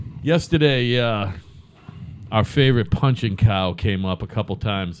Yesterday, our favorite punching cow came up a couple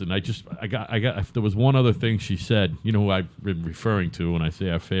times, and I got. There was one other thing she said. You know who I've been referring to when I say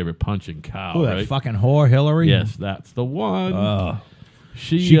our favorite punching cow? Oh, right? that fucking whore, Hillary. Yes, that's the one.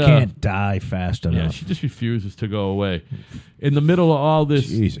 She can't die fast enough. Yeah, she just refuses to go away. In the middle of all this,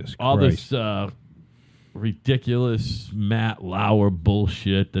 this ridiculous Matt Lauer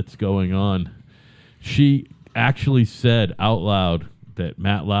bullshit that's going on, she actually said out loud that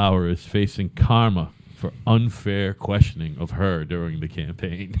Matt Lauer is facing karma for unfair questioning of her during the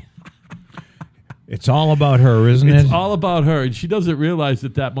campaign. It's all about her, isn't it? It's all about her, and she doesn't realize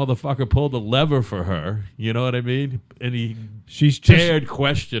that motherfucker pulled a lever for her. You know what I mean? And she's dared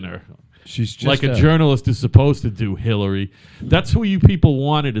question her. She's just like a journalist is supposed to do, Hillary. That's who you people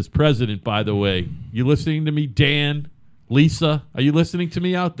wanted as president, by the way. You listening to me, Dan? Lisa? Are you listening to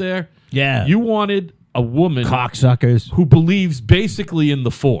me out there? Yeah. You wanted a woman cocksuckers who believes basically in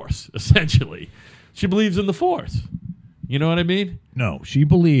the Force, essentially. She believes in the Force. You know what I mean? No, she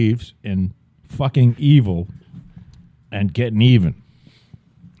believes in fucking evil and getting even.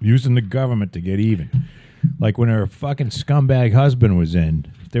 Using the government to get even. Like when her fucking scumbag husband was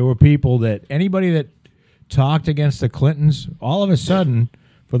in, there were people that, anybody that talked against the Clintons, all of a sudden,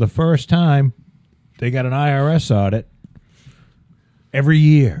 for the first time, they got an IRS audit every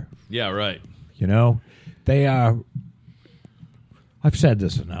year. Yeah, right. You know, they are, I've said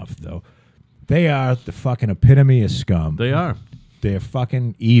this enough, though. They are the fucking epitome of scum. They are. They're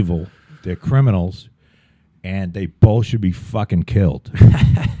fucking evil. They're criminals. And they both should be fucking killed.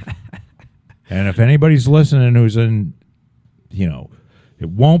 And if anybody's listening who's in, you know,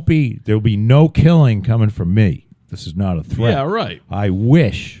 there'll be no killing coming from me. This is not a threat. Yeah, right. I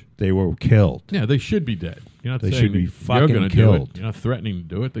wish they were killed. Yeah, they should be dead. You're not they saying should be fucking you're gonna killed. Do it. You're not threatening to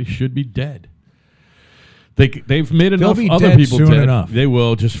do it. They should be dead. They've made enough be other dead people soon dead. Enough. They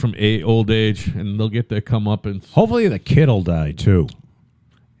will, just from old age, and they'll get their comeuppance. Hopefully the kid will die, too.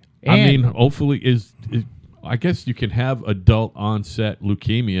 I mean, hopefully I guess you can have adult onset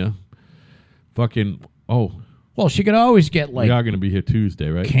leukemia. Well, she could always get, like, we are going to be here Tuesday,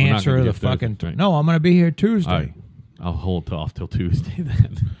 right? Cancer of the fucking... Right. No, I'm going to be here Tuesday. All right. I'll hold off till Tuesday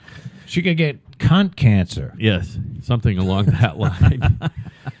then. She could get cunt cancer. Yes, something along that line.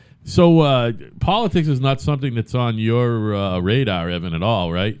 So politics is not something that's on your radar, Evan, at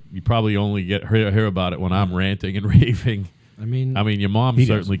all, right? You probably only hear about it when I'm ranting and raving. I mean, your mom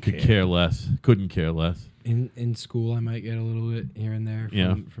certainly couldn't care less. In school, I might get a little bit here and there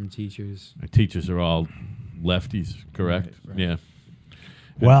from teachers. Our teachers are all lefties, correct? Right. Yeah.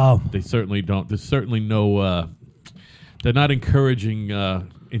 Well, they certainly don't. There's certainly no. They're not encouraging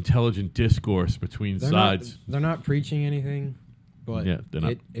intelligent discourse between sides. They're not preaching anything, but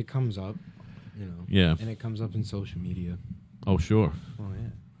it comes up, you know. Yeah. And it comes up in social media. Oh, sure. Oh,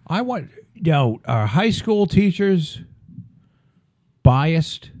 yeah. Are high school teachers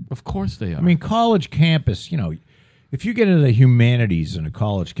biased? Of course they are. I mean, college campus, if you get into the humanities in a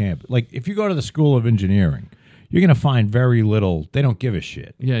college campus, like if you go to the School of Engineering, you're going to find very little. They don't give a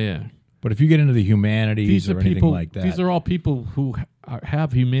shit. Yeah, yeah. But if you get into the humanities or anything like that. These are all people who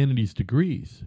have humanities degrees.